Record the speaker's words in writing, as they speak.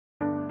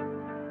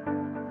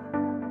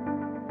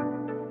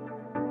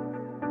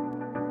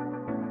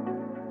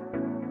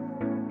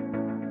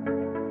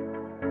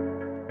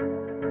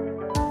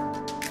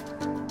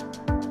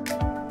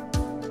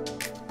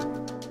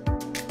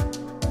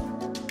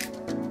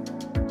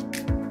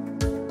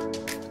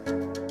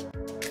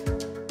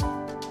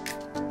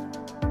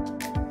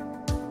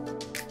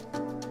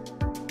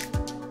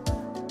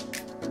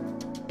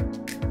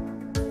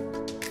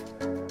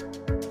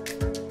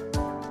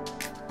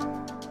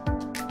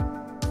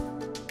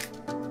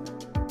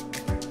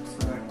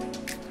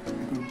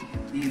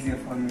easier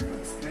for me to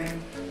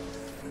explain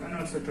and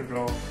also to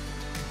draw.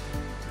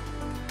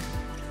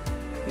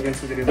 You can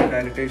see there is a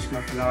dilatation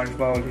of a large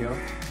bowel here,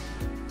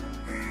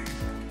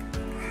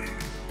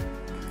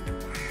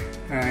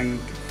 and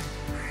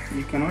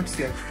you cannot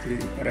see actually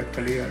a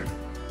rectal ear,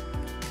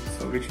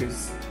 so which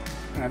is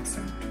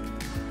absent,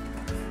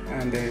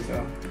 and there is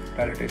a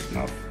dilatation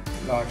of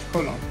large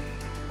colon.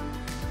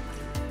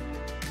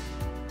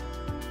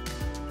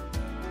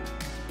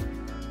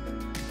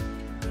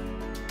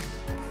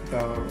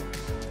 The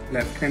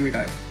left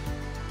hemidiaph.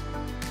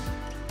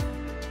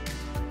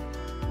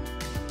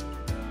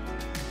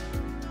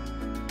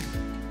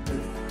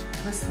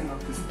 Twisting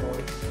of this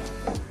ball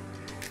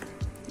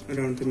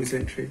around the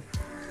mesentery,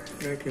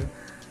 right here.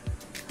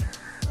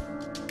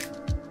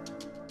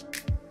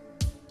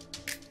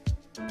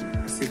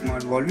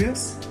 Sigmoid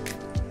volvulus.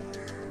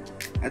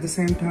 At the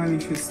same time,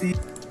 if you see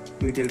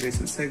medial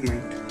basal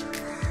segment,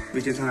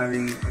 which is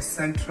having a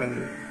central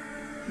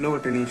lower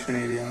tension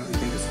area, you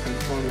can just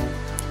confirm it.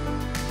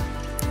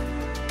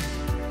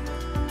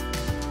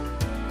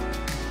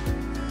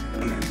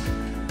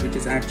 Which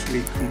is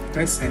actually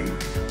compressing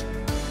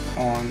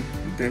on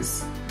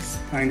this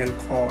spinal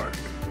cord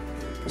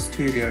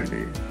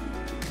posteriorly.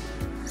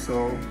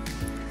 So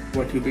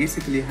what you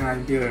basically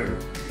have here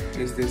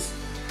is this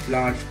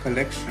large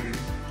collection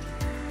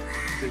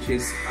which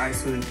is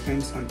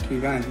iso-intense on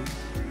T1,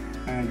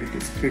 and it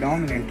is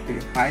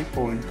predominantly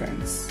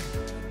hypo-intense.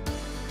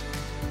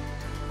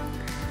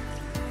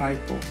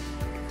 Hypo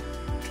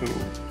to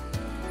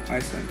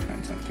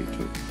iso-intense on T2.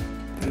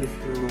 And if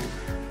you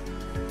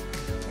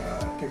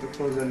take a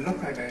closer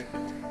look at it,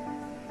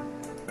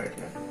 right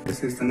here,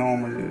 this is the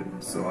normal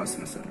psoas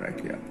muscle right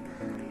here,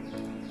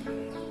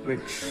 which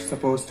is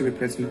supposed to be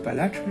present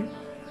bilaterally,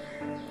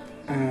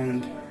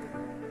 and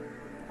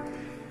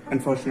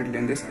unfortunately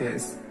in this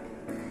case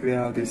we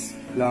have this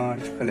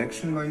large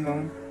collection going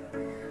on,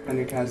 and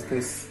it has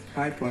this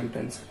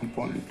hypointense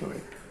component to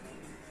it.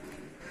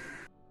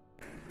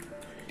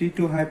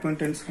 T2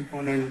 hypointense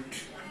component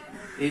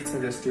is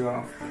suggestive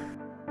of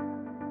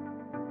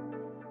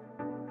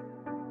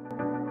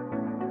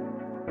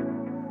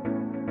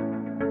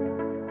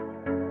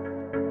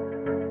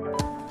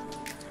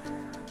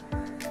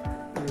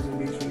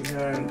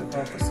and the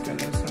corpus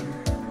callosum,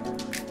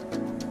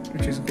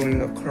 which is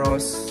going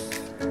across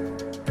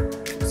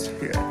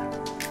here.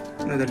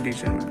 Another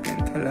lesion would be in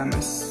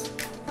thalamus,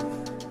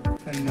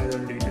 another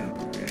lesion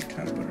would be in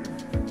temporal.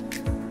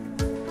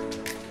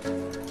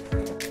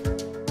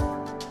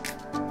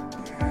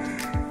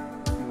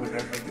 We would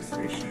refer this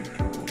patient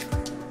to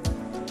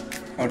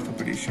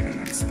orthopedician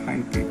and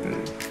spine people